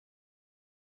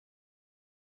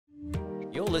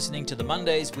You're listening to the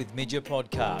Mondays with Midja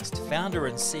podcast. Founder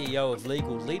and CEO of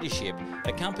Legal Leadership,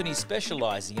 a company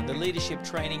specialising in the leadership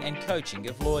training and coaching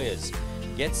of lawyers.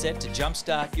 Get set to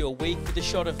jumpstart your week with a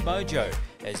shot of mojo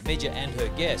as Midja and her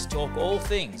guests talk all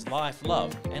things life,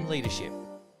 love and leadership.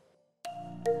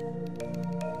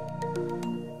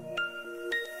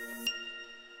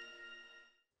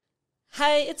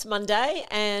 Hey, it's Monday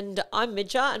and I'm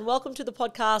Midja and welcome to the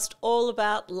podcast all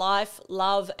about life,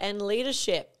 love and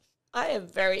leadership. I am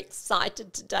very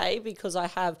excited today because I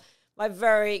have my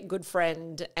very good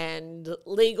friend and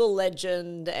legal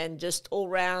legend and just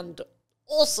all-round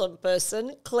awesome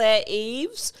person, Clare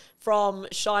Eves from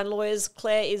Shine Lawyers.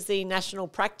 Clare is the national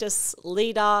practice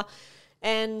leader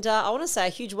and I want to say a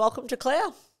huge welcome to Clare.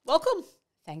 Welcome.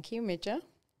 Thank you, Midja.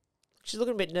 She's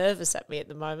looking a bit nervous at me at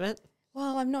the moment.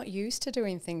 Well, I'm not used to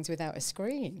doing things without a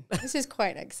screen. This is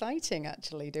quite exciting,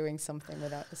 actually, doing something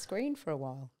without a screen for a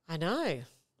while. I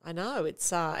know.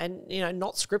 It's and you know,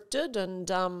 not scripted,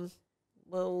 and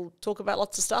we'll talk about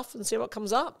lots of stuff and see what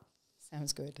comes up.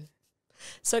 Sounds good.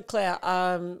 So, Clare,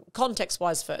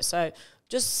 context-wise first. So,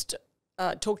 just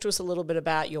talk to us a little bit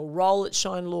about your role at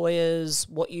Shine Lawyers,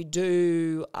 what you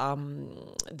do,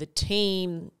 the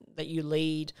team that you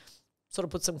lead. Sort of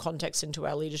put some context into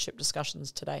our leadership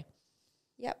discussions today.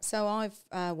 Yep. So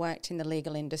I've worked in the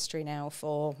legal industry now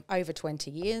for over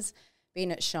 20 years.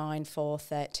 Been at Shine for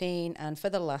 13, and for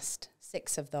the last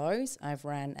 6 of those, I've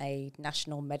ran a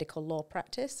national medical law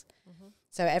practice. Mm-hmm.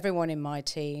 So everyone in my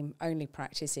team only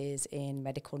practices in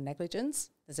medical negligence.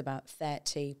 There's about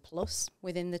 30 plus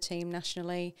within the team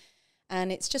nationally,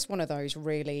 and it's just one of those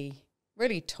really,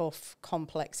 really tough,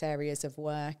 complex areas of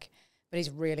work, but it's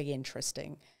really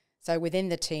interesting. So within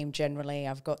the team generally,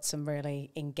 I've got some really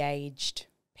engaged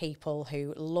people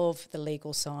who love the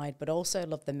legal side, but also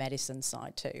love the medicine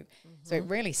side too. Mm-hmm. So it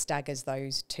really staggers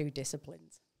those two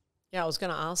disciplines. Yeah, I was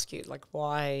going to ask you, like,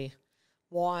 why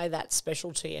that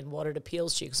specialty and what it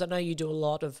appeals to you? Because I know you do a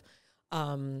lot of,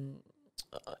 do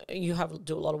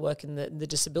a lot of work in the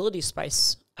disability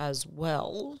space as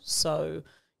well. So,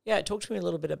 yeah, talk to me a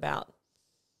little bit about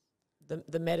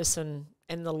the medicine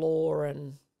and the law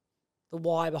and the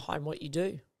why behind what you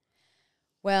do.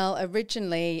 Well,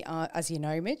 originally, as you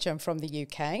know, Midge, I'm from the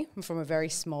UK. I'm from a very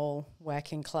small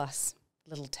working class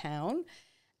little town,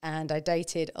 and I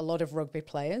dated a lot of rugby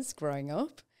players growing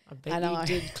up. I bet you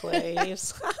did, Clare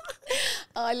Eves.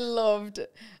 I loved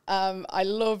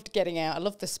getting out. I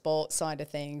loved the sports side of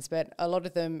things, but a lot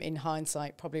of them, in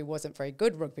hindsight, probably wasn't very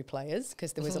good rugby players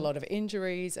because there was a lot of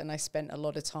injuries, and I spent a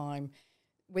lot of time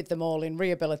with them all in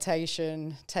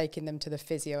rehabilitation, taking them to the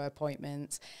physio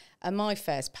appointments. And my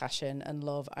first passion and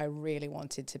love, I really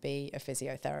wanted to be a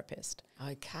physiotherapist.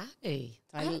 Okay.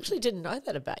 I actually didn't know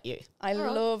that about you. I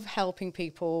love helping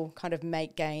people kind of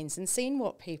make gains and seeing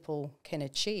what people can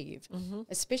achieve,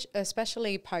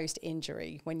 especially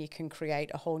post-injury, when you can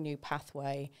create a whole new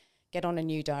pathway, get on a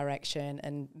new direction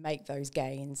and make those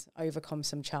gains, overcome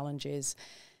some challenges.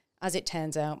 As it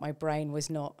turns out, my brain was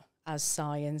not as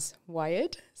science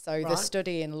wired. So the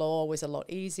study in law was a lot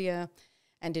easier.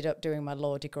 Ended up doing my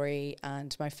law degree,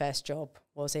 and my first job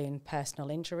was in personal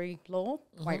injury law,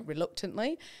 quite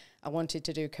reluctantly. I wanted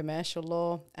to do commercial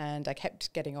law, and I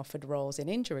kept getting offered roles in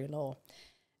injury law.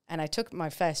 And I took my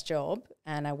first job,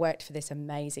 and I worked for this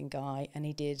amazing guy, and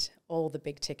he did all the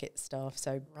big ticket stuff.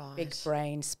 So big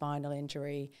brain, spinal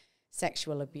injury,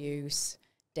 sexual abuse,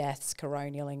 deaths,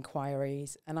 coronial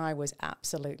inquiries, and I was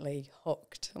absolutely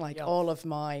hooked. All of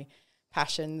my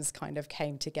passions kind of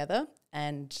came together,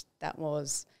 and that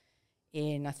was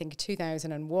in, I think,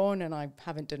 2001, and I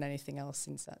haven't done anything else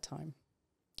since that time.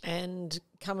 And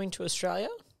coming to Australia,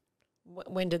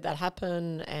 when did that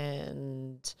happen,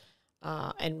 and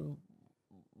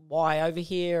why over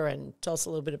here, and tell us a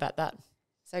little bit about that.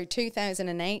 So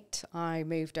 2008, I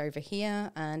moved over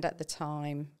here, and at the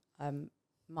time,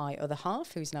 my other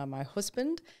half, who's now my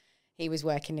husband, he was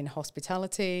working in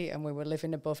hospitality, and we were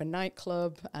living above a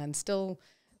nightclub and still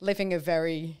living a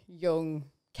very young,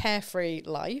 carefree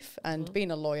life. And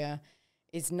being a lawyer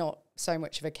is not so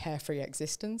much of a carefree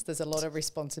existence. There's a lot of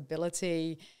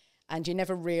responsibility, and you're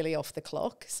never really off the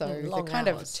clock. So the kind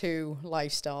of two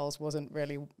lifestyles wasn't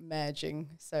really merging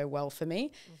so well for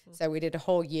me. So we did a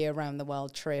whole year around the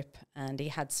world trip, and he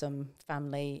had some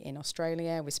family in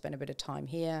Australia. We spent a bit of time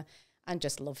here and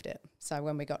just loved it. So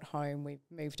when we got home, we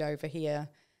moved over here,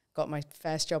 got my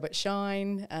first job at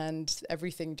Shine, and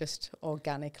everything just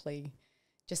organically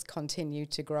just continued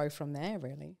to grow from there,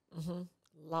 really.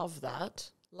 Love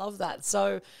that.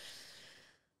 So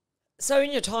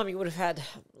in your time, you would have had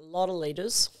a lot of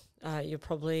leaders. You're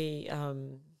probably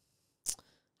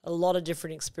a lot of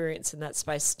different experience in that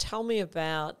space. Tell me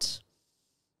about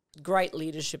great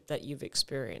leadership that you've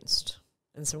experienced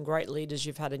and some great leaders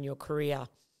you've had in your career.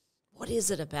 What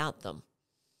is it about them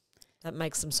that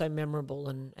makes them so memorable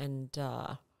and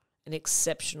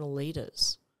exceptional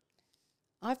leaders?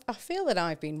 I feel that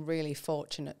I've been really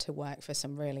fortunate to work for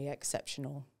some really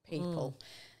exceptional people.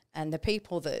 And the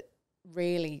people that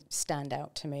really stand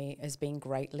out to me as being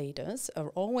great leaders are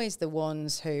always the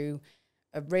ones who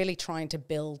are really trying to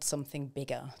build something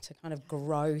bigger, to kind of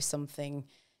grow something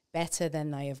better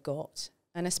than they have got.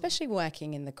 And especially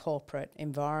working in the corporate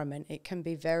environment, it can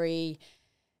be very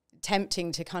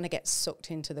tempting to kind of get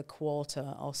sucked into the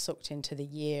quarter or sucked into the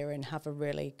year and have a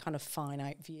really kind of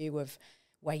finite view of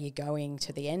where you're going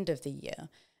to the end of the year.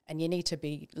 And you need to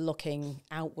be looking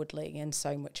outwardly and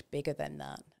so much bigger than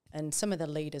that. And some of the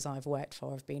leaders I've worked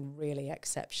for have been really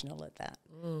exceptional at that,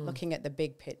 looking at the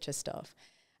big picture stuff.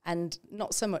 And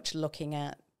not so much looking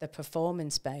at the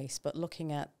performance base, but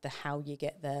looking at the how you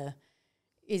get there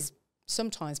is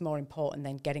sometimes more important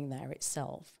than getting there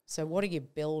itself. So what are you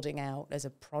building out as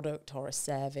a product or a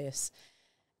service,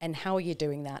 and how are you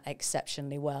doing that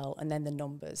exceptionally well? And then the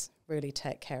numbers really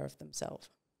take care of themselves.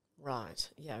 Right,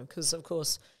 yeah, because of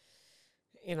course,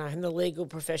 you know, in the legal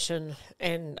profession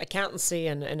and accountancy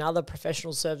and other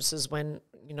professional services, when,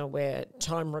 you know, we're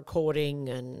time recording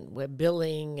and we're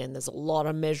billing and there's a lot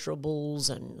of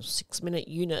measurables and 6-minute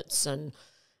units and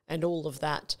all of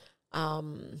that,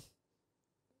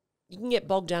 you can get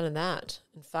bogged down in that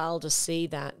and fail to see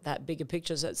that bigger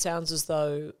picture. So it sounds as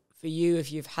though for you,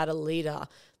 if you've had a leader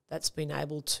that's been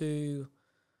able to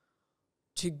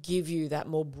give you that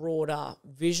more broader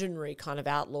visionary kind of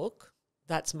outlook,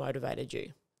 that's motivated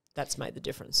you. That's made the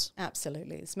difference.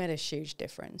 Absolutely. It's made a huge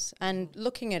difference. And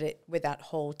looking at it with that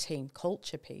whole team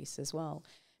culture piece as well,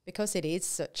 because it is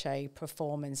such a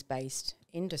performance-based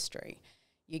industry,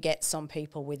 you get some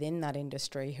people within that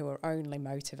industry who are only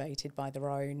motivated by their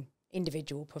own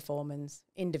individual performance,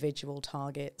 individual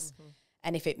targets.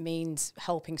 And if it means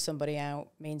helping somebody out,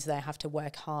 means they have to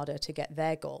work harder to get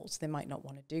their goals, they might not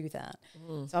want to do that.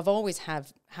 So I've always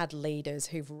had leaders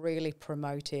who've really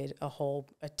promoted a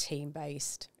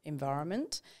team-based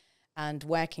environment, and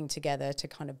working together to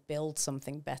kind of build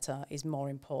something better is more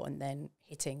important than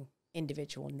hitting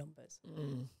individual numbers.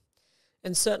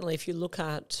 And certainly if you look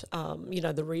at, you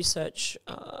know, the research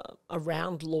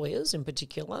around lawyers in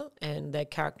particular and their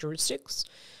characteristics,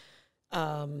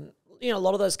 you know, a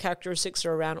lot of those characteristics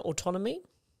are around autonomy,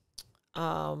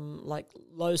 like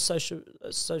low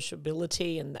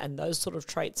sociability and those sort of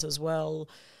traits as well.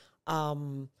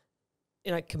 You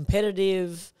know,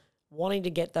 competitive, wanting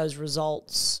to get those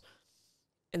results.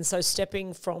 And so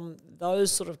stepping from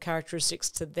those sort of characteristics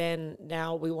to then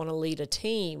now we want to lead a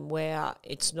team where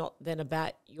it's not then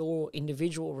about your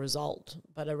individual result,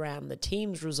 but around the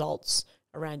team's results,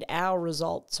 around our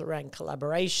results, around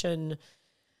collaboration.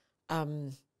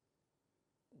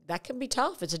 That can be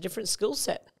tough. It's a different skill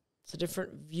set. It's a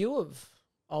different view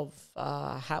of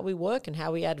how we work and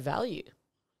how we add value.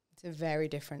 It's a very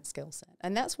different skill set.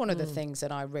 And that's one of the things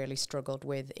that I really struggled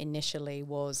with initially,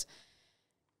 was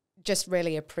just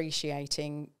really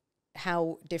appreciating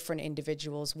how different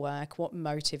individuals work, what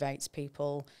motivates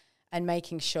people, and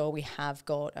making sure we have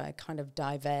got a kind of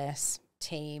diverse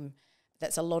team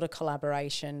that's a lot of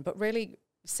collaboration, but really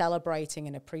celebrating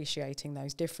and appreciating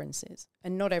those differences.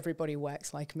 And not everybody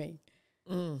works like me.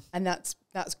 And that's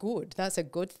good. That's a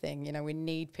good thing. You know, we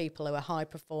need people who are high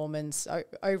performance,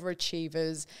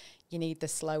 overachievers. You need the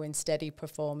slow and steady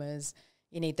performers.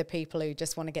 You need the people who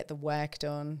just want to get the work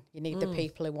done. You need the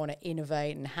people who want to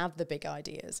innovate and have the big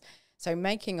ideas. So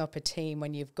making up a team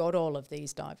when you've got all of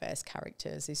these diverse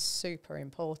characters is super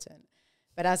important.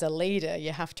 But as a leader,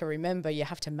 you have to remember you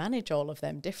have to manage all of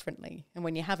them differently. And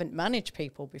when you haven't managed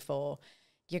people before,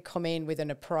 you come in with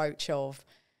an approach of,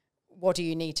 what do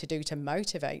you need to do to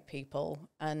motivate people?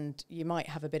 And you might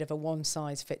have a bit of a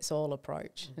one-size-fits-all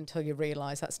approach until you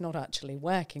realise that's not actually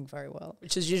working very well.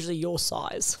 Which is usually your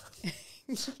size.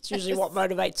 It's usually what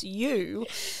motivates you.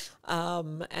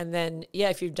 And then, yeah,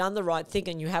 if you've done the right thing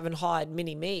and you haven't hired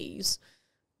mini-me's,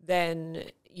 then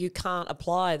you can't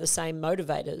apply the same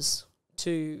motivators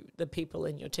to the people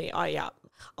in your team.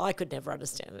 I could never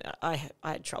understand that. I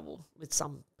had trouble with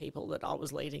some people that I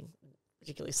was leading,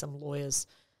 particularly some lawyers.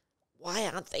 Why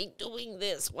aren't they doing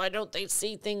this? Why don't they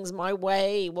see things my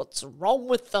way? What's wrong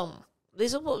with them?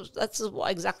 That's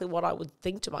exactly what I would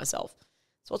think to myself.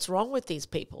 So what's wrong with these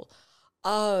people?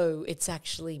 Oh, it's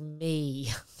actually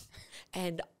me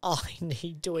and I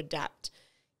need to adapt.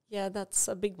 Yeah, that's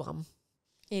a big one.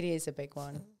 It is a big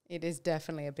one. It is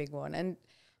definitely a big one.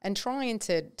 And trying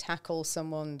to tackle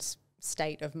someone's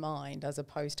state of mind as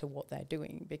opposed to what they're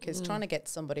doing, because trying to get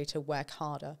somebody to work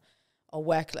harder or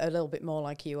work a little bit more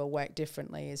like you or work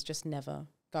differently is just never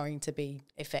going to be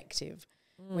effective.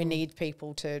 We need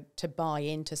people to buy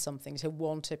into something, to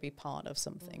want to be part of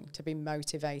something, to be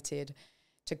motivated,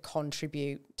 to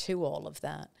contribute to all of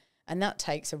that. And that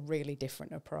takes a really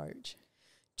different approach.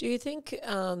 Do you think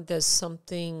there's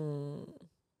something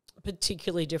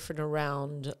particularly different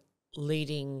around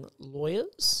leading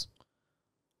lawyers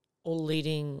or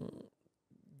leading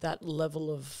that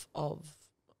level of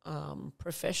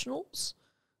professionals?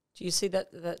 Do you see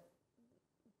that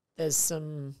there's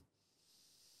some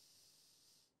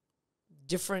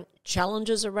different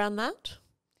challenges around that,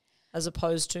 as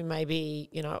opposed to maybe,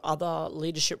 you know, other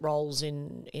leadership roles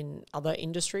in other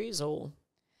industries or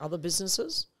other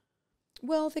businesses?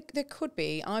 Well, there could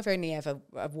be. I've only ever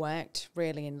worked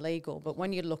really in legal, but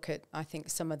when you look at, I think,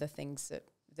 some of the things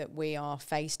that we are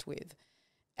faced with,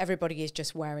 everybody is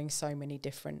just wearing so many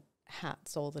different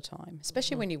hats all the time,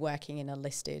 especially when you're working in a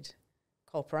listed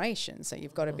corporation. So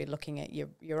you've got to be looking at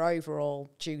your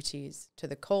overall duties to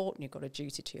the court, and you've got a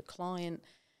duty to your client,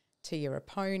 to your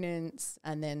opponents,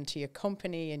 and then to your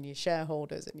company and your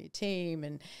shareholders and your team,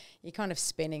 and you're kind of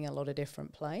spinning a lot of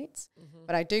different plates.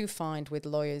 But I do find with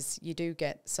lawyers, you do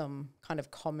get some kind of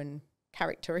common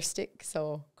characteristics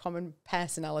or common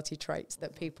personality traits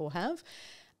that people have,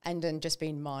 and then just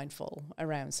being mindful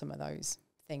around some of those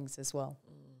things as well.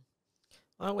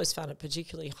 I always found it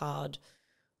particularly hard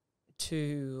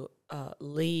to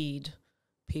lead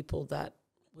people that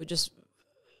were just,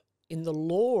 in the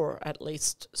law at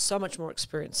least, so much more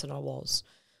experienced than I was.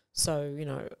 So, you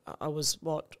know, I was,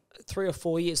 3 or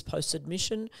 4 years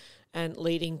post-admission, and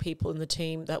leading people in the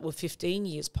team that were 15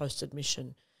 years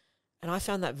post-admission. And I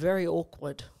found that very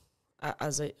awkward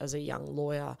as a young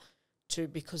lawyer too,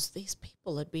 because these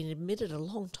people had been admitted a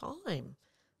long time.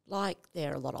 Like,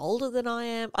 they're a lot older than I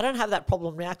am. I don't have that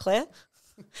problem now, Claire.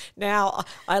 Now,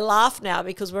 I laugh now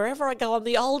because wherever I go, I'm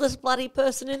the oldest bloody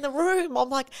person in the room. I'm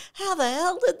like, how the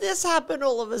hell did this happen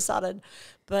all of a sudden?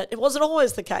 But it wasn't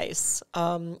always the case.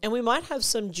 And we might have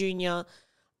some junior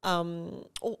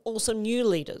or some new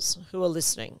leaders who are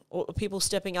listening, or people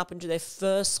stepping up into their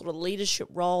first sort of leadership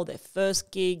role, their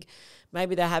first gig.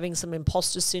 Maybe they're having some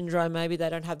imposter syndrome. Maybe they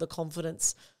don't have the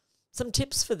confidence. Some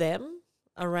tips for them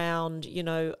around, you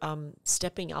know,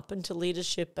 stepping up into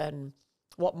leadership and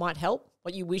what might help,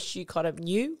 what you wish you kind of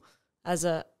knew as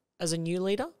a new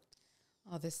leader?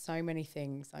 Oh, there's so many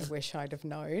things I wish I'd have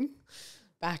known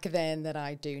back then that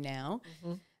I do now.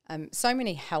 So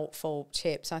many helpful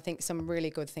tips. I think some really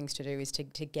good things to do is to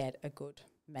get a good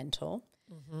mentor.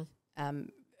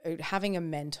 Having a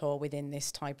mentor within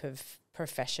this type of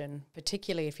profession,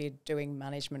 particularly if you're doing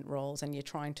management roles and you're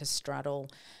trying to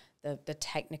straddle the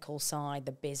technical side,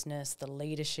 the business, the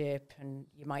leadership, and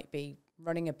you might be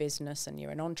running a business and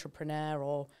you're an entrepreneur,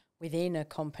 or within a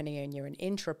company and you're an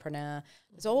intrapreneur.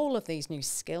 There's all of these new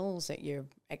skills that you're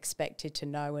expected to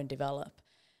know and develop.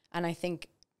 And I think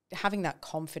having that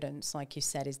confidence, like you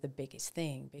said, is the biggest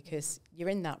thing, because you're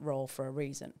in that role for a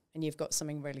reason and you've got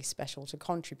something really special to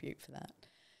contribute for that.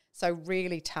 So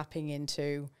really tapping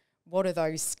into what are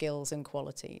those skills and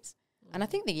qualities. And I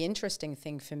think the interesting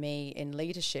thing for me in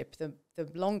leadership, the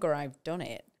longer I've done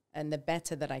it and the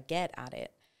better that I get at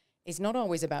it, is not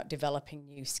always about developing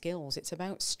new skills. It's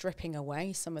about stripping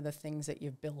away some of the things that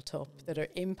you've built up that are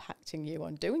impacting you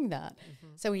on doing that.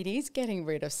 So it is getting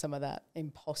rid of some of that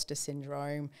imposter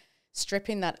syndrome,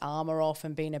 stripping that armor off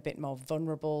and being a bit more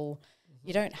vulnerable.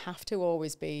 You don't have to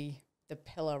always be the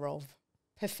pillar of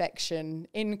perfection,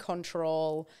 in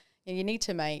control. You need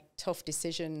to make tough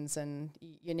decisions, and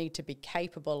you need to be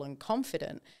capable and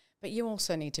confident, but you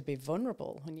also need to be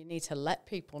vulnerable, and you need to let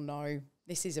people know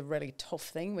this is a really tough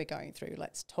thing we're going through.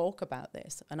 Let's talk about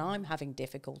this. And I'm having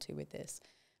difficulty with this.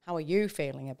 How are you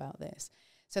feeling about this?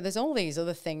 So there's all these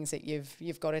other things that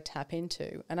you've got to tap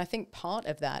into. And I think part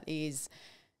of that is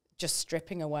just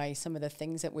stripping away some of the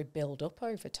things that we build up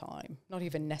over time, not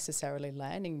even necessarily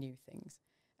learning new things,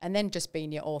 and then just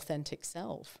being your authentic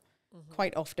self.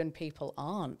 Quite often people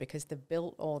aren't, because they've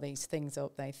built all these things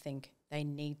up they think they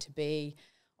need to be,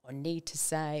 or need to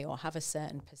say, or have a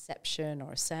certain perception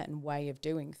or a certain way of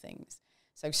doing things.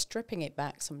 So stripping it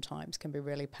back sometimes can be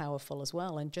really powerful as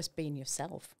well, and just being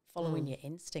yourself, following your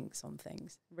instincts on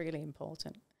things, really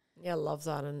important. Yeah, I love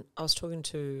that. And I was talking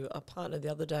to a partner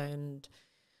the other day, and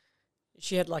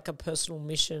she had like a personal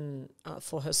mission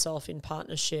for herself in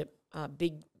partnership,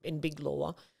 big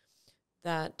law,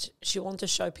 that she wanted to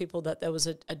show people that there was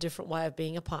a different way of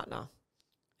being a partner,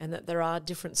 and that there are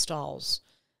different styles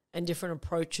and different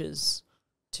approaches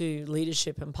to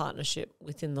leadership and partnership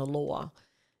within the law.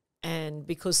 And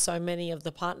because so many of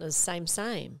the partners, same,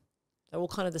 they're all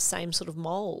kind of the same sort of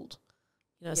mold,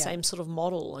 same sort of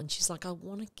model. And she's like, I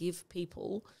want to give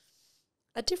people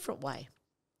a different way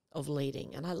of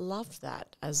leading. And I loved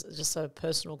that as just a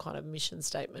personal kind of mission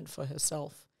statement for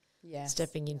herself,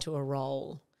 stepping into a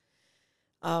role.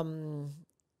 And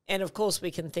of course,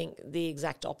 we can think the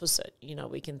exact opposite.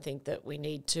 We can think that we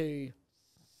need to,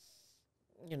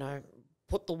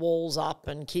 put the walls up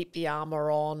and keep the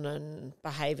armor on and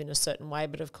behave in a certain way.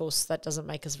 But of course, that doesn't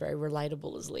make us very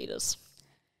relatable as leaders.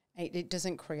 It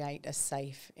doesn't create a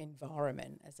safe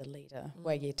environment as a leader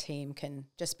where your team can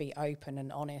just be open and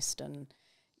honest and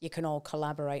you can all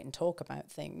collaborate and talk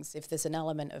about things. If there's an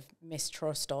element of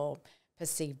mistrust or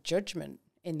perceived judgment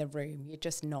in the room, you're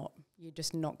just not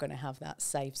going to have that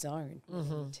safe zone in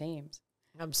your teams.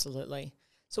 Absolutely.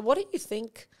 So what do you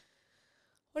think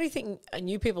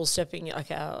new people stepping, like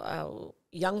our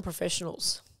young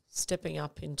professionals stepping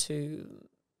up into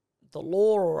the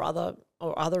law or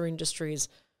other industries,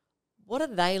 what are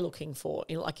they looking for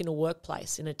in a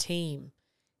workplace, in a team,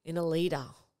 in a leader?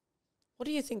 What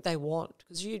do you think they want?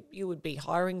 Because you would be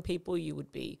hiring people, you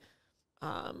would be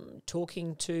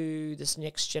talking to this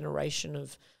next generation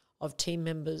of team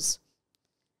members,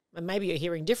 and maybe you're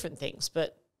hearing different things,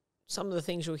 but some of the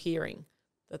things you're hearing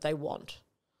that they want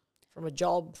from a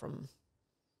job, from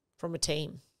a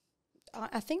team.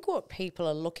 I think what people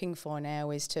are looking for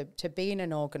now is to be in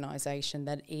an organisation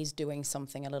that is doing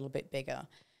something a little bit bigger,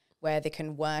 where they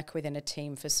can work within a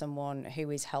team for someone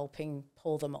who is helping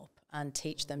pull them up and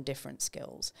teach them different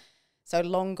skills. So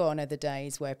long gone are the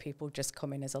days where people just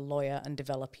come in as a lawyer and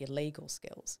develop your legal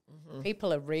skills.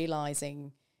 People are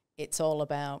realising it's all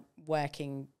about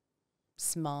working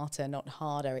smarter, not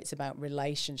harder. It's about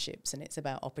relationships and it's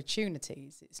about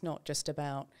opportunities. It's not just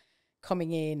about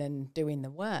coming in and doing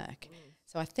the work.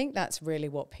 So I think that's really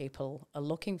what people are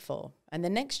looking for. And the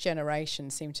next generation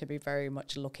seem to be very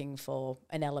much looking for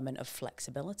an element of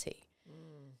flexibility.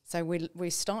 So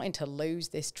we're starting to lose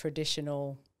this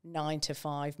traditional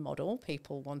 9-to-5 model.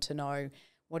 People want to know,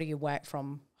 what are your work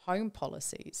from home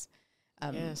policies?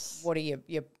 What are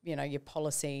your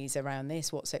policies around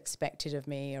this? What's expected of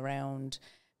me around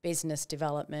business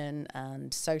development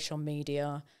and social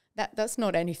media? That's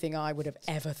not anything I would have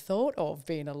ever thought of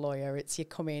being a lawyer. It's you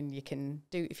come in, you can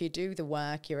do, if you do the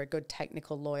work, you're a good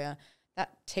technical lawyer.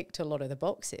 That ticked a lot of the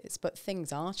boxes, but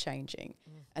things are changing.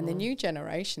 And the new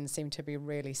generation seem to be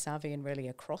really savvy and really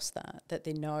across that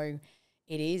they know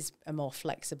it is a more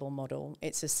flexible model.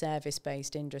 It's a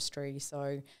service-based industry,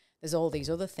 so there's all these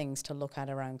other things to look at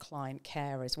around client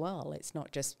care as well. It's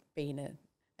not just being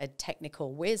a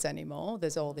technical whiz anymore.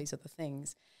 There's all these other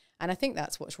things. And I think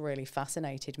that's what's really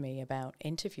fascinated me about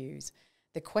interviews,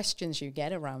 the questions you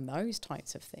get around those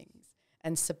types of things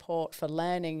and support for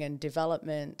learning and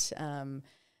development,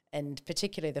 and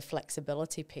particularly the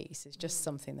flexibility piece is just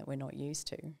something that we're not used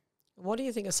to. What do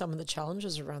you think are some of the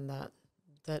challenges around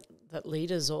that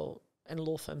leaders and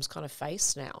law firms kind of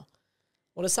face now?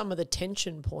 What are some of the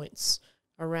tension points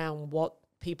around what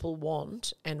people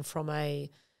want and from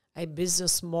a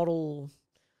business model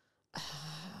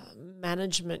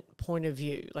management point of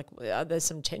view? Like, are there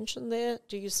some tension there,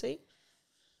 do you see?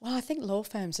 Well, I think law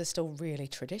firms are still really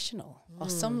traditional, or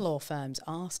some law firms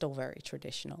are still very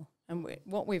traditional. And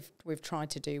what we've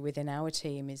tried to do within our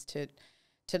team is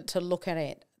to look at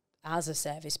it as a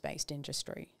service-based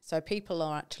industry. So people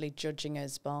are actually judging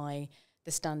us by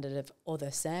the standard of other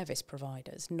service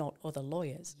providers, not other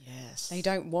lawyers. Yes. They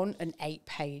don't want an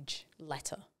 8-page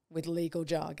letter with legal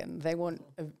jargon. They want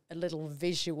a little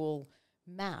visual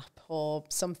map or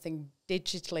something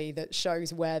digitally that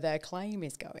shows where their claim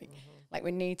is going. Like,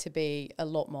 we need to be a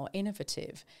lot more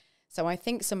innovative. So I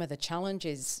think some of the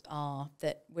challenges are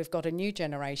that we've got a new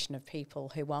generation of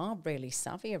people who are really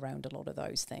savvy around a lot of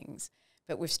those things,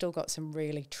 but we've still got some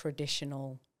really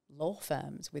traditional law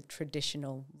firms with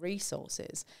traditional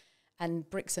resources and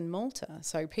bricks and mortar.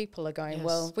 So people are going,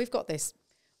 well, we've got this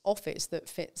office that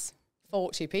fits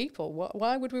 40 people.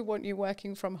 Why would we want you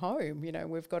working from home?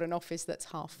 We've got an office that's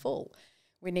half full.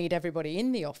 We need everybody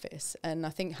in the office. And I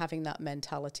think having that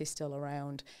mentality still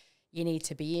around, you need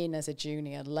to be in as a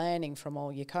junior, learning from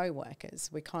all your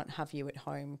co-workers. We can't have you at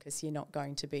home because you're not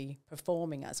going to be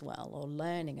performing as well or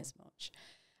learning as much.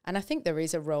 And I think there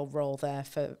is a real role there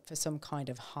for some kind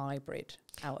of hybrid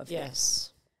out of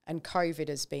this. And COVID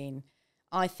has been,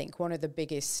 I think, one of the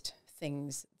biggest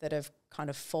things that have kind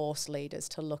of forced leaders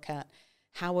to look at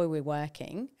how are we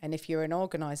working. And if you're an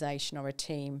organisation or a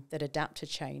team that adapt to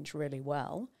change really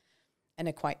well and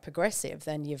are quite progressive,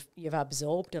 then you've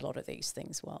absorbed a lot of these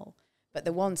things well. But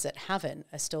the ones that haven't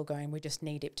are still going, we just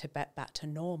need it to get back to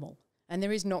normal. And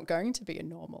there is not going to be a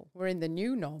normal. We're in the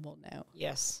new normal now.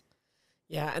 Yes.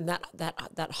 Yeah, and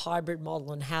that hybrid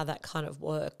model and how that kind of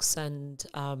works. And,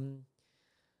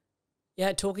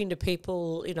 talking to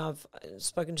people, I've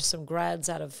spoken to some grads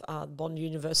out of Bond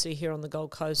University here on the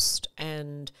Gold Coast,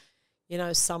 and,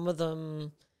 some of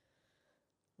them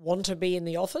want to be in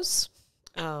the office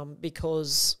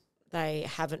because they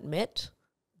haven't met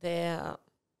their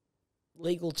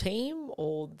legal team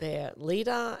or their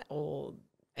leader,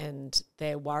 and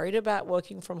they're worried about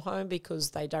working from home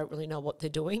because they don't really know what they're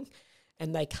doing,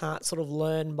 and they can't sort of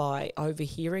learn by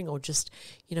overhearing, or just,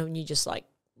 when you just like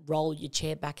roll your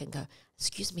chair back and go,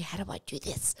 excuse me, how do I do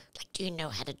this? Like, do you know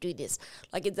how to do this?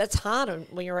 Like, that's hard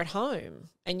when you're at home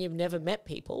and you've never met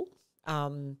people.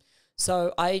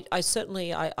 So I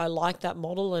certainly like that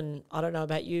model, and I don't know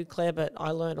about you, Claire, but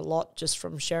I learned a lot just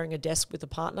from sharing a desk with a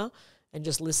partner and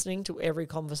just listening to every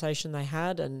conversation they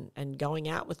had, and going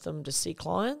out with them to see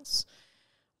clients.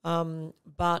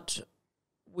 But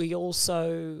we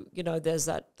also, there's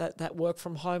that work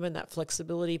from home and that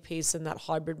flexibility piece and that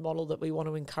hybrid model that we want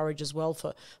to encourage as well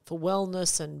for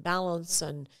wellness and balance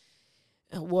and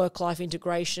work-life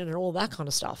integration and all that kind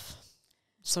of stuff.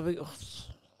 So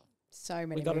so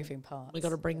many moving parts. We got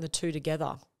to bring the two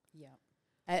together. Yeah.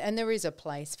 And there is a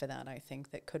place for that, I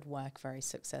think, that could work very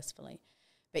successfully.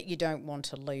 But you don't want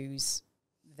to lose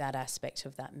that aspect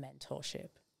of that mentorship.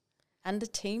 And the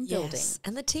team building. Yes,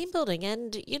 and the team building,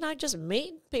 and, just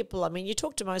meet people. I mean, you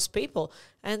talk to most people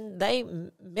and they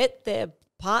met their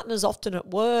partners often at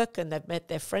work, and they've met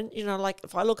their friends. Like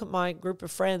if I look at my group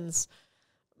of friends,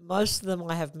 most of them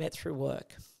I have met through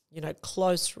work,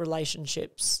 close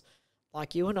relationships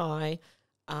like you and I,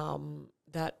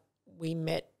 that we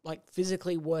met like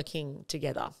physically working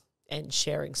together and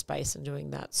sharing space and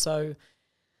doing that. So,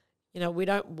 we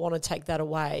don't want to take that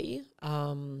away.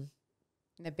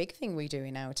 The big thing we do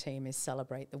in our team is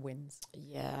celebrate the wins.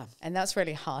 Yeah. And that's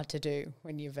really hard to do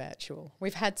when you're virtual.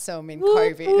 We've had some in whoop,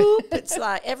 COVID. Whoop. It's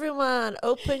like, everyone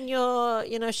open your,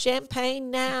 champagne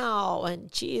now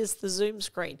and cheers the Zoom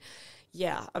screen.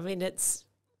 Yeah, I mean, it's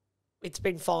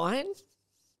been fine,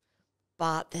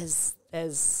 but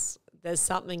there's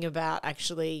something about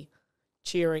actually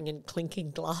cheering and clinking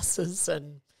glasses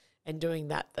and doing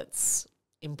that's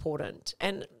important.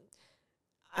 And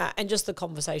just the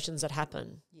conversations that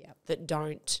happen,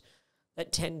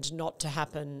 that tend not to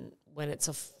happen when it's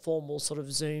a formal sort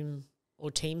of Zoom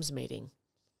or Teams meeting.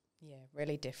 Yeah,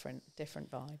 really different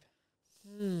vibe.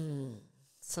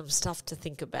 Some stuff to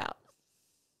think about.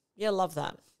 Yeah, love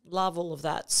that. Love all of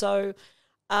that. So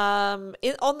on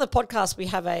the podcast, we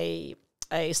have a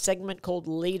segment called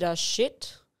Leader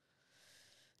Shit.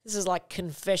 This is like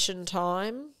confession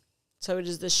time. So it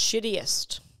is the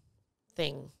shittiest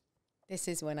thing. This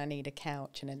is when I need a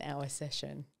couch and an hour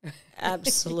session.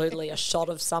 Absolutely, a shot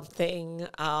of something.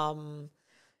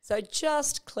 So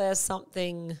just, Claire,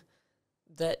 something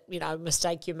that,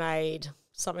 mistake you made,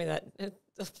 something that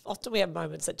often we have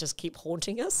moments that just keep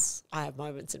haunting us. I have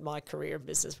moments in my career and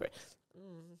business where,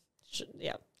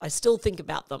 I still think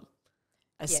about them.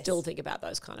 I still think about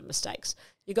those kind of mistakes.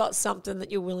 You got something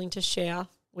that you're willing to share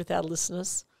with our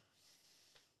listeners?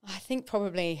 I think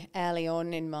probably early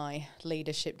on in my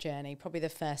leadership journey, probably the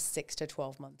first 6 to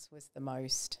 12 months was the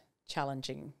most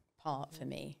challenging part for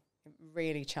me.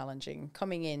 Really challenging.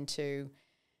 Coming into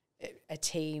a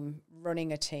team,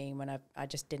 running a team when I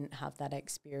just didn't have that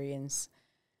experience.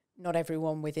 Not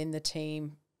everyone within the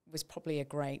team was probably a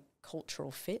great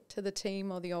cultural fit to the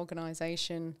team or the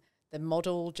organisation. The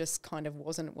model just kind of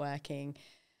wasn't working.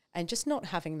 And just not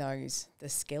having the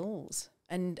skills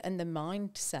and the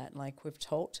mindset like we've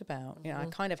talked about. I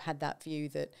kind of had that view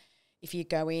that if you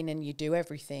go in and you do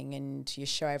everything and you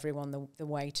show everyone the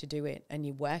way to do it and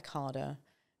you work harder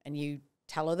and you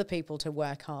tell other people to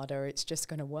work harder, it's just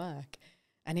going to work.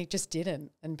 And it just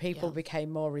didn't. And people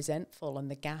became more resentful and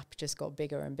the gap just got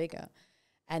bigger and bigger.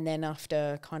 And then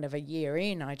after kind of a year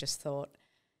in, I just thought,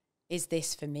 is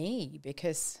this for me?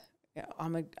 Because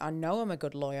I know I'm a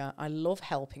good lawyer. I love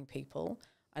helping people.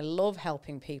 I love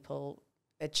helping people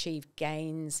achieve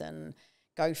gains and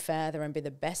go further and be the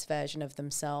best version of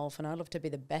themselves. And I love to be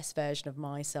the best version of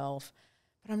myself.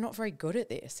 But I'm not very good at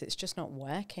this. It's just not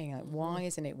working. Like, why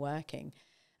isn't it working?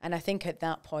 And I think at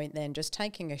that point then just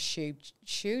taking a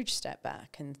huge step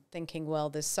back and thinking,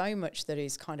 well, there's so much that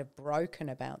is kind of broken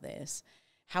about this.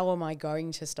 How am I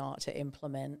going to start to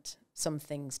implement some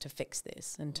things to fix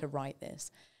this and to right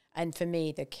this? And for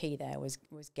me, the key there was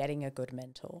getting a good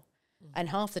mentor. And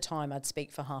half the time I'd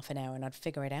speak for half an hour and I'd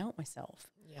figure it out myself.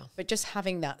 Yeah. But just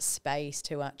having that space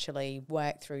to actually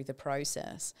work through the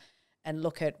process and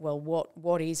look at, well,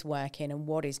 what is working and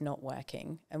what is not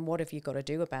working, and what have you got to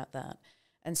do about that?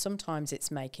 And sometimes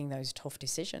it's making those tough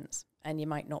decisions, and you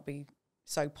might not be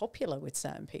so popular with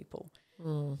certain people.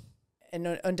 And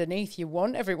underneath, you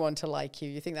want everyone to like you.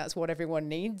 You think that's what everyone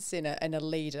needs in a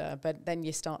leader, but then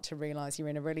you start to realize you're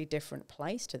in a really different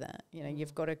place to that. You know,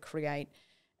 you've got to create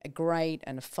a great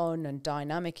and a fun and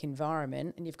dynamic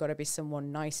environment, and you've got to be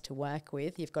someone nice to work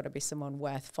with. You've got to be someone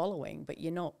worth following, but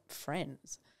you're not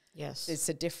friends. Yes. It's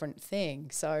a different thing.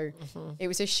 So it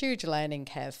was a huge learning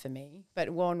curve for me, but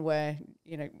one where,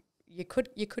 you know, you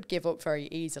could give up very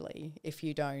easily if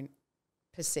you don't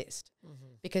persist,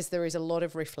 because there is a lot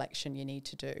of reflection you need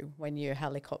to do when you're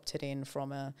helicoptered in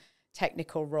from a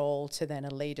technical role to then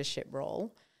a leadership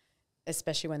role,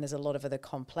 especially when there's a lot of other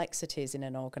complexities in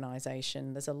an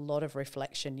organization. There's a lot of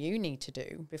reflection you need to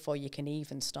do before you can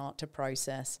even start to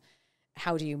process,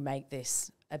 how do you make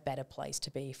this a better place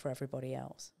to be for everybody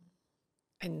else?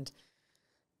 And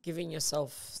giving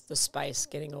yourself the space,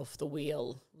 getting off the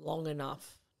wheel long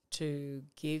enough to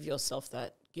give yourself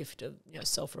that gift of, you know,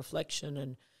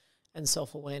 self-reflection and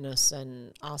self-awareness,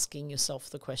 and asking yourself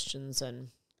the questions. And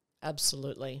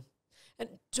absolutely. And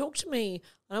talk to me,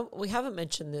 I know we haven't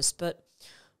mentioned this, but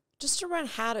just around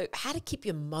how to keep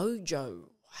your mojo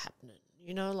happening.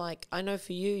 You know, like, I know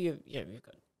for you've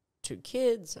got 2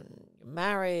 kids and you're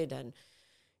married and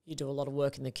you do a lot of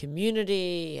work in the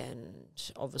community, and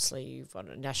obviously you've got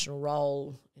a national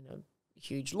role in a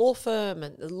huge law firm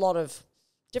and a lot of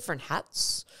different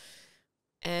hats.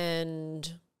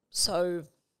 And so,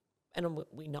 and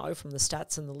we know from the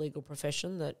stats in the legal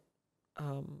profession that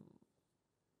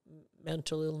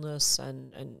mental illness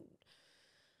and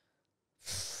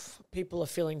people are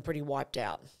feeling pretty wiped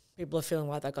out. People are feeling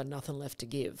like they've got nothing left to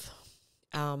give.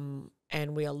 And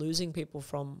we are losing people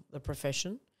from the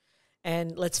profession.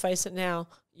 And let's face it now,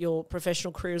 your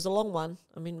professional career is a long one.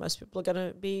 I mean, most people are going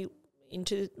to be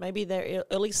into maybe their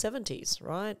early 70s,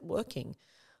 right, working.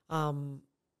 How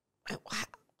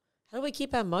do we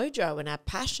keep our mojo and our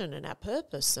passion and our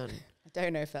purpose? And I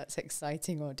don't know if that's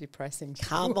exciting or depressing.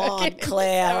 Come on,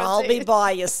 Claire, I'll be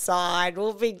by your side.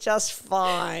 We'll be just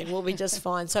fine.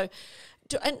 So,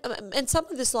 and some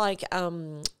of this, like, I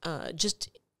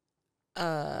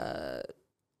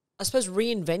suppose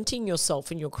reinventing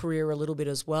yourself in your career a little bit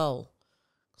as well.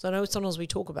 Because I know sometimes we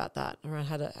talk about that, around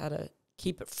how to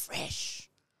keep it fresh.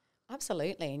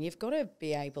 Absolutely. And you've got to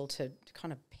be able to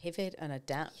kind of pivot and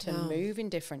adapt and move in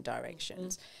different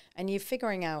directions. And you're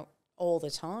figuring out all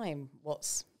the time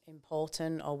what's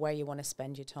important or where you want to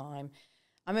spend your time.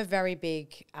 I'm a very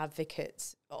big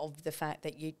advocate of the fact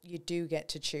that you do get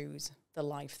to choose the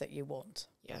life that you want.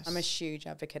 Yes. I'm a huge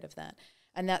advocate of that.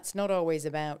 And that's not always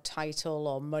about title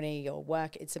or money or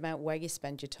work. It's about where you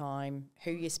spend your time,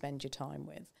 who you spend your time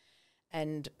with.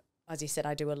 And as you said,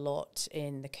 I do a lot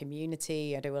in the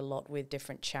community. I do a lot with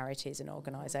different charities and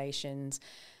organisations.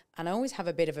 And I always have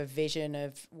a bit of a vision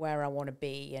of where I want to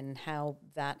be and how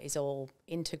that is all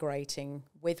integrating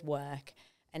with work,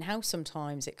 and how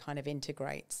sometimes it kind of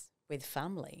integrates with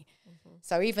family.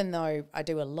 So even though I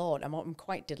do a lot, I'm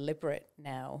quite deliberate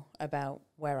now about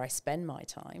where I spend my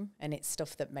time, and it's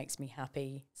stuff that makes me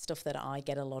happy, stuff that I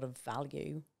get a lot of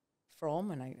value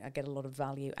from and I get a lot of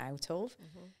value out of.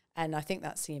 And I think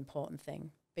that's the important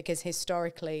thing, because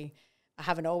historically I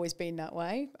haven't always been that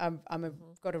way. I've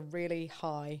got a really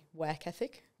high work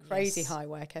ethic, crazy high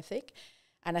work ethic.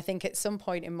 And I think at some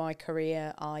point in my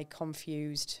career I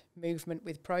confused movement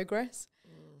with progress.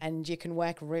 And you can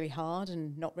work really hard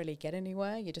and not really get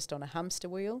anywhere. You're just on a hamster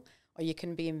wheel. Or you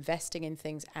can be investing in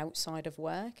things outside of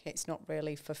work. It's not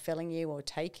really fulfilling you or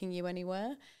taking you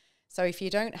anywhere. So if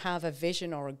you don't have a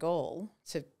vision or a goal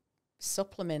to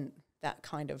supplement that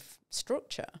kind of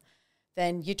structure,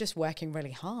 then you're just working really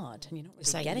hard and you're not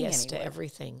really getting yes anywhere. To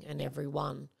everything and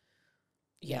everyone.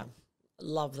 Yeah.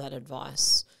 Love that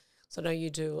advice. So I know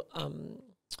you do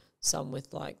some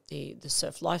with like the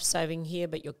surf lifesaving here,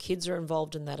 but your kids are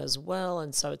involved in that as well.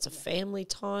 And so it's a family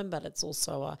time, but it's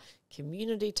also a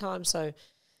community time. So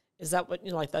is that what,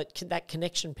 you know, like that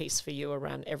connection piece for you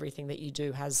around everything that you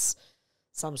do has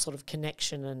some sort of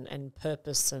connection and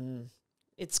purpose, and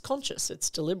it's conscious,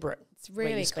 it's deliberate. It's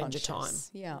really where you spend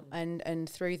conscious. Your time. Yeah. And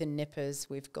through the Nippers,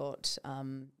 we've got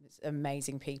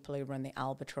amazing people who run the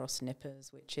Albatross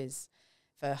Nippers, which is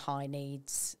for high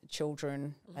needs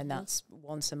children, and that's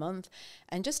once a month.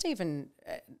 And just even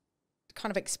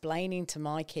kind of explaining to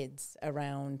my kids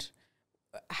around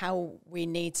how we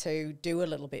need to do a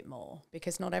little bit more,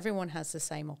 because not everyone has the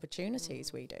same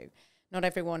opportunities we do. Not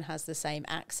everyone has the same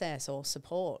access or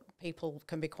support. People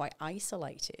can be quite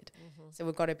isolated. So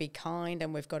we've got to be kind,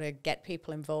 and we've got to get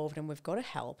people involved, and we've got to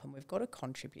help, and we've got to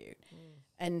contribute.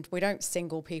 And we don't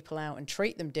single people out and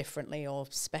treat them differently or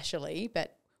specially,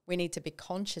 but we need to be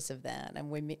conscious of that, and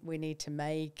we need to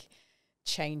make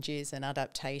changes and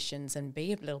adaptations and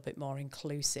be a little bit more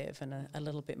inclusive and a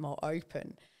little bit more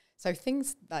open. So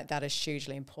things like that is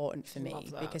hugely important for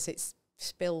me, because it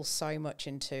spills so much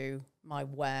into my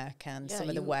work and some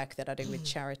of the work that I do with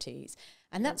charities.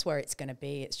 And that's where it's going to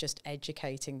be. It's just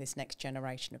educating this next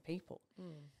generation of people.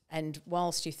 And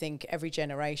whilst you think every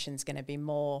generation is going to be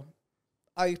more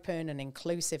open and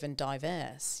inclusive and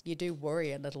diverse, you do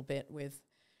worry a little bit with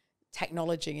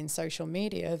technology and social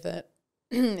media that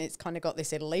it's kind of got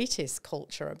this elitist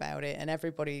culture about it, and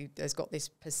everybody has got this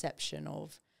perception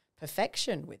of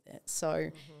perfection with it.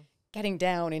 So getting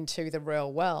down into the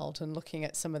real world and looking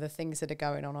at some of the things that are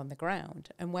going on the ground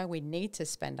and where we need to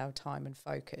spend our time and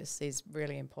focus is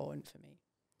really important for me.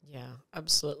 Yeah,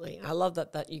 absolutely. I love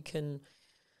that you can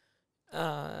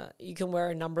wear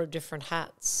a number of different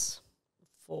hats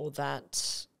for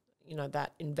that,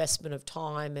 that investment of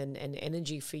time and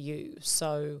energy for you.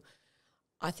 So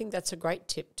I think that's a great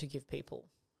tip to give people,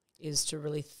 is to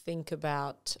really think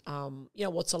about,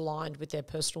 what's aligned with their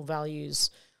personal values,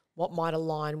 what might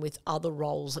align with other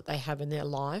roles that they have in their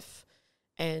life,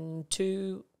 and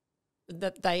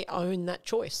that they own that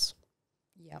choice.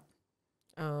 Yep.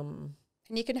 And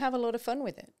you can have a lot of fun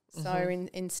with it. So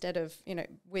instead of,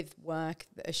 with work,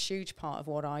 a huge part of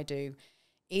what I do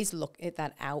is look at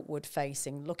that outward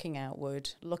facing, looking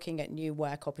outward, looking at new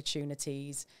work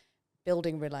opportunities,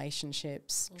 building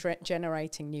relationships,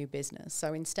 generating new business.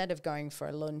 So instead of going for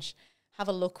a lunch, have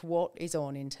a look what is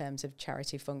on in terms of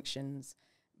charity functions,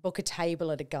 book a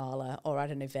table at a gala or at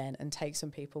an event and take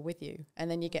some people with you. And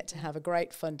then you get to have a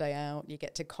great fun day out. You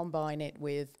get to combine it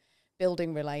with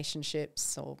building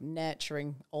relationships or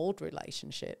nurturing old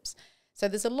relationships. So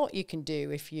there's a lot you can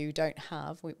do if you don't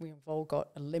have, we've all got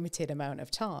a limited amount of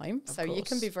time. So you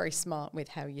can be very smart with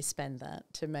how you spend that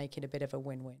to make it a bit of a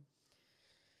win-win.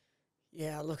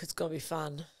 Yeah, look, it's got to be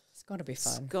fun. It's got to be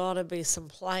fun. It's got to be some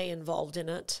play involved in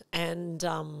it. And,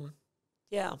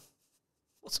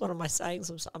 what's one of my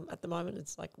sayings at the moment?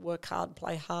 It's like work hard,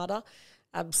 play harder.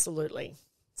 Absolutely.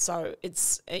 So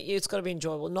it's got to be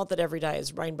enjoyable. Not that every day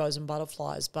is rainbows and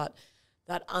butterflies, but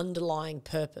that underlying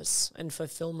purpose and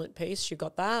fulfillment piece, you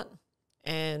got that.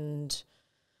 And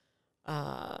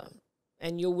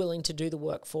you're willing to do the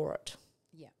work for it.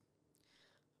 Yeah.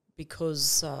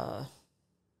 Because...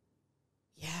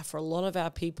 for a lot of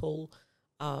our people,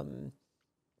 in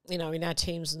our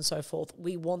teams and so forth,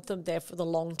 we want them there for the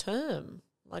long term.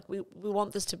 Like we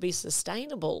want this to be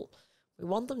sustainable. We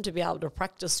want them to be able to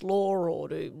practice law or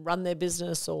to run their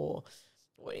business or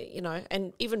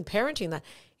and even parenting that.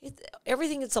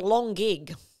 Everything, it's a long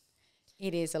gig.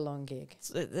 It is a long gig.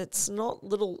 It's not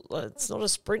little. It's not a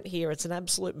sprint here. It's an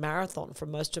absolute marathon for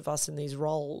most of us in these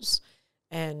roles,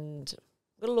 and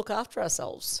we've got to look after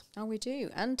ourselves. Oh, we do,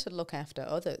 and to look after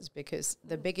others, because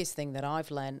the biggest thing that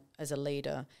I've learned as a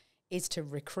leader is to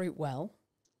recruit well,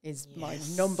 is my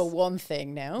number one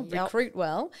thing now. Yep. Recruit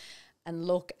well and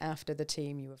look after the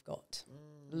team you have got.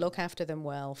 Look after them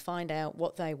well, find out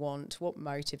what they want, what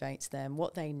motivates them,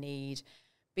 what they need,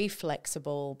 be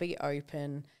flexible, be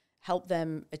open, help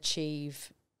them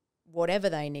achieve whatever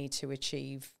they need to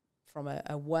achieve from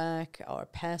a work or a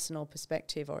personal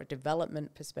perspective or a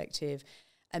development perspective,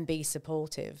 and be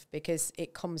supportive, because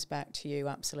it comes back to you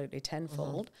absolutely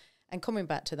tenfold. And coming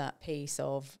back to that piece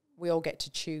of we all get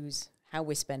to choose how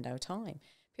we spend our time.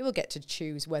 People get to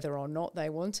choose whether or not they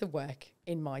want to work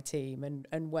in my team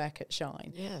and work at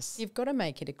Shine. Yes. You've got to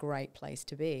make it a great place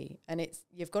to be. And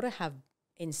you've got to have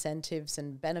incentives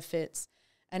and benefits.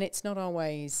 And it's not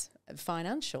always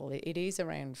financial. It is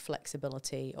around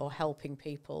flexibility or helping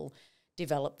people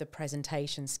develop the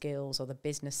presentation skills or the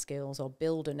business skills or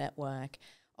build a network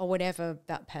or whatever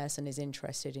that person is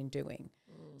interested in doing.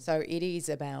 So it is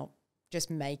about just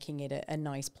making it a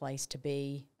nice place to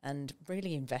be and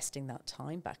really investing that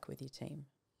time back with your team.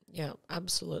 Yeah,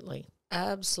 absolutely.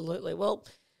 Absolutely. Well,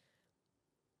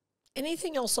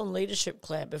 anything else on leadership,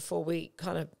 Claire, before we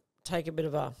kind of take a bit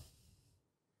of a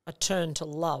turn to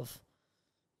love?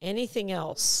 Anything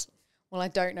else? Well, I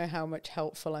don't know how much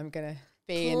helpful I'm going to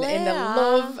be in the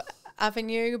love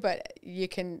avenue, but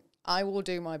I will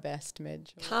do my best,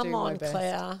 Midge. Come on,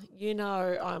 Claire. You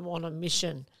know I'm on a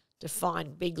mission to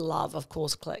find big love. Of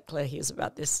course, Claire hears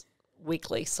about this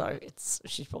weekly, so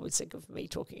she's probably sick of me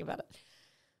talking about it.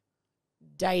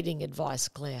 Dating advice,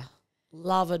 Claire.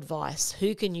 Love advice.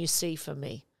 Who can you see for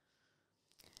me?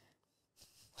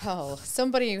 Oh,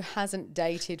 somebody who hasn't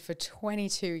dated for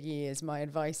 22 years, my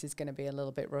advice is going to be a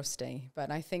little bit rusty. But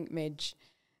I think, Midge,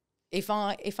 if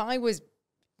I was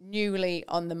newly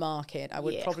on the market, I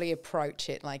would probably approach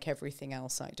it like everything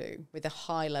else I do, with a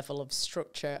high level of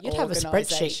structure, You'd have a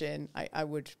organisation. I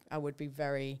would be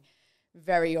very,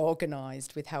 very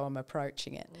organised with how I'm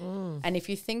approaching it. And if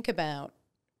you think about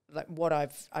like what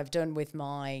I've done with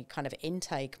my kind of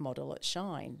intake model at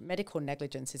Shine, medical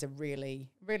negligence is a really,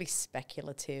 really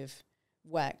speculative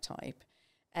work type.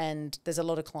 And there's a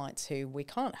lot of clients who we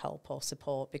can't help or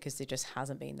support because there just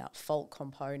hasn't been that fault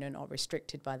component or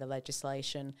restricted by the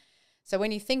legislation. So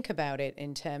when you think about it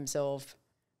in terms of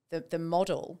the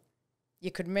model,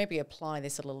 you could maybe apply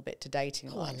this a little bit to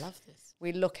dating life. I love this.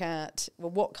 We look at,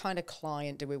 well, what kind of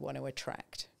client do we want to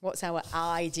attract? What's our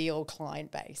ideal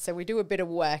client base? So we do a bit of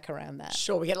work around that.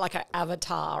 Sure, we get like an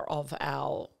avatar of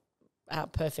our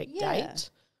perfect date.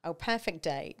 Our perfect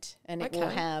date. And it will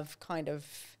have kind of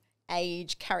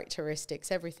age,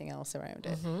 characteristics, everything else around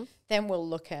it. Then we'll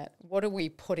look at what are we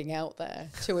putting out there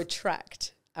to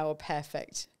attract our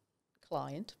perfect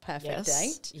client, perfect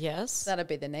date. Yes. That'll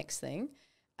be the next thing.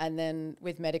 And then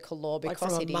with medical law, because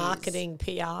like from a marketing,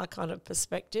 PR kind of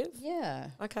perspective? Yeah.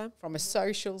 Okay. From a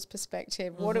socials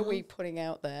perspective, what are we putting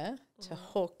out there to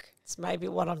hook It's maybe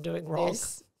what I'm doing wrong.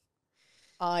 this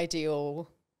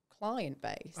ideal client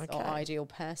base or ideal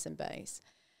person base?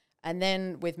 And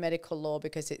then with medical law,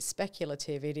 because it's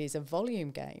speculative, it is a volume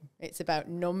game. It's about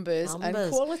numbers.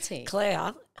 And quality.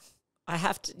 Claire, I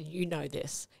have to, you know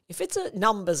this. If it's a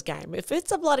numbers game, if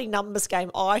it's a bloody numbers game,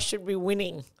 I should be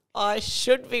winning. I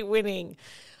should be winning.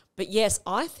 But yes,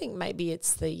 I think maybe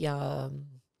it's the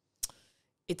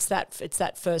it's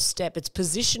that first step. It's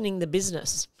positioning the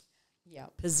business. Yeah.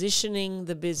 Positioning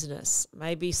the business.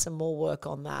 Maybe some more work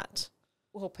on that.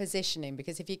 Well, positioning,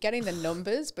 because if you're getting the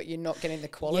numbers but you're not getting the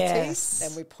quality,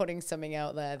 then we're putting something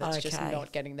out there that's just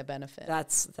not getting the benefit.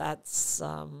 That's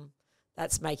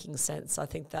making sense. I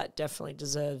think that definitely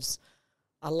deserves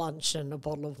a lunch and a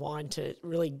bottle of wine to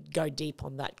really go deep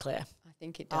on that, Claire. I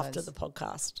think it does. After the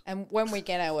podcast. And when we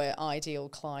get our ideal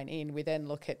client in, we then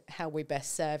look at how we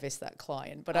best service that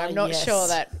client. But I'm not sure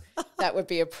that would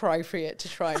be appropriate to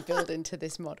try and build into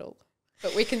this model.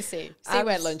 But we can see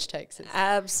where lunch takes us.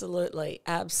 Absolutely,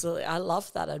 absolutely. I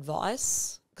love that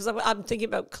advice because I'm thinking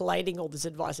about collating all this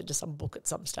advice into some book at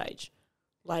some stage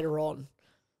later on.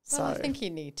 Well, I think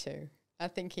you need to.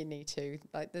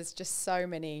 Like, there's just so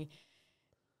many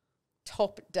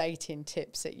top dating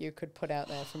tips that you could put out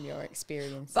there from your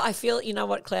experience. But I feel, you know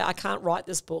what, Claire, I can't write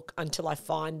this book until I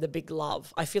find the big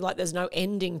love. I feel like there's no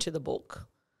ending to the book.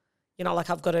 You know,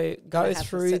 like I've got to go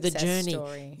through the journey.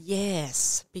 Story.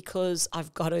 Yes, because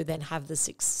I've got to then have the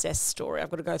success story.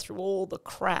 I've got to go through all the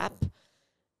crap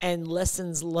and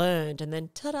lessons learned, and then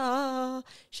ta-da,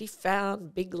 she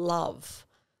found big love.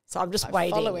 So I'm just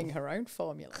waiting. Following her own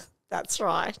formula. That's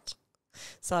right.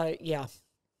 So, yeah,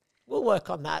 we'll work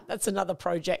on that. That's another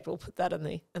project. We'll put that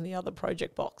in the other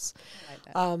project box. I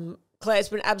like that. Claire, it's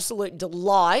been an absolute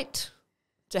delight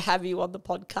to have you on the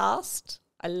podcast.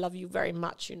 I love you very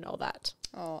much. You know that.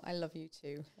 Oh, I love you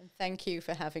too. And thank you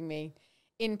for having me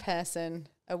in person,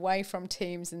 away from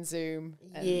Teams and Zoom.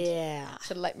 And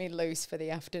to let me loose for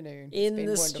the afternoon. In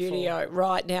the studio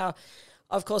right now.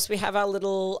 Of course, we have our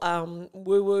little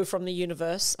woo-woo from the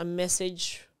universe, a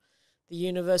message the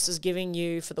universe is giving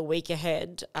you for the week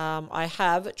ahead. I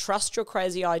have Trust Your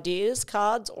Crazy Ideas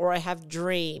cards, or I have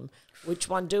Dream. Which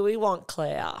one do we want,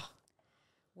 Claire?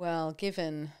 Well,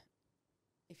 given...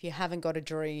 if you haven't got a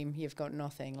dream, you've got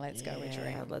nothing. Let's go with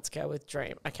Dream. Let's go with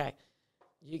Dream. Okay.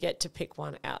 You get to pick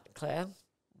one out, Claire.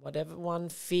 Whatever one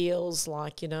feels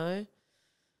like, it's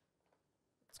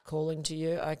calling to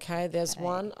you. Okay, there's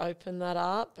one. Open that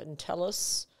up and tell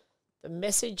us the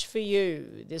message for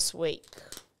you this week.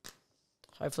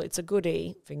 Hopefully it's a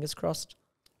goodie. Fingers crossed.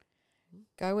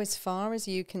 Go as far as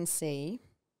you can see.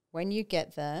 When you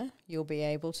get there, you'll be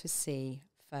able to see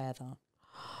further.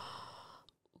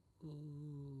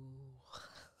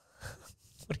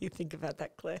 What do you think about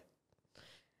that, Claire?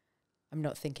 I'm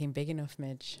not thinking big enough,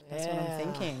 Midge. That's what I'm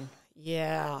thinking.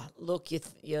 Yeah. Look, you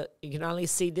can only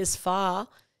see this far.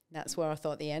 That's where I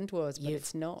thought the end was, but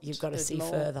it's not. You've got to see more.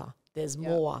 further. There's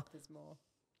more. There's more.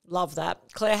 Love that.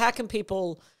 Claire, how can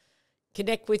people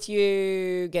connect with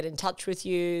you, get in touch with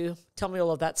you? Tell me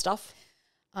all of that stuff.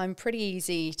 I'm pretty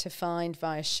easy to find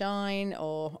via Shine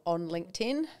or on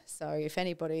LinkedIn. So if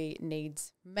anybody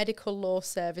needs medical law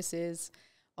services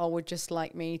or would just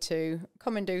like me to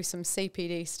come and do some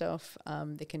CPD stuff,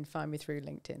 they can find me through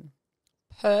LinkedIn.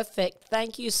 Perfect.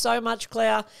 Thank you so much,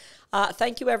 Claire.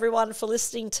 Thank you, everyone, for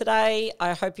listening today.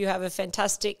 I hope you have a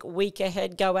fantastic week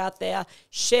ahead. Go out there,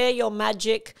 share your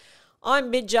magic.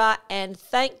 I'm Midja, and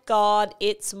thank God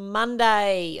it's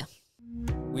Monday.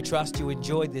 We trust you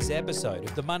enjoyed this episode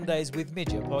of the Mondays with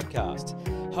Midja podcast.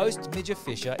 Host Midja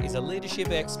Fisher is a leadership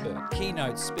expert,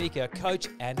 keynote speaker, coach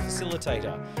and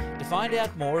facilitator. To find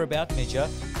out more about Midja,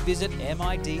 visit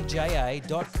midja.com.au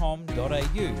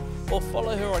or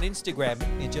follow her on Instagram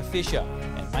at Midja Fisher.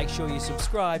 And make sure you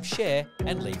subscribe, share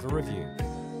and leave a review.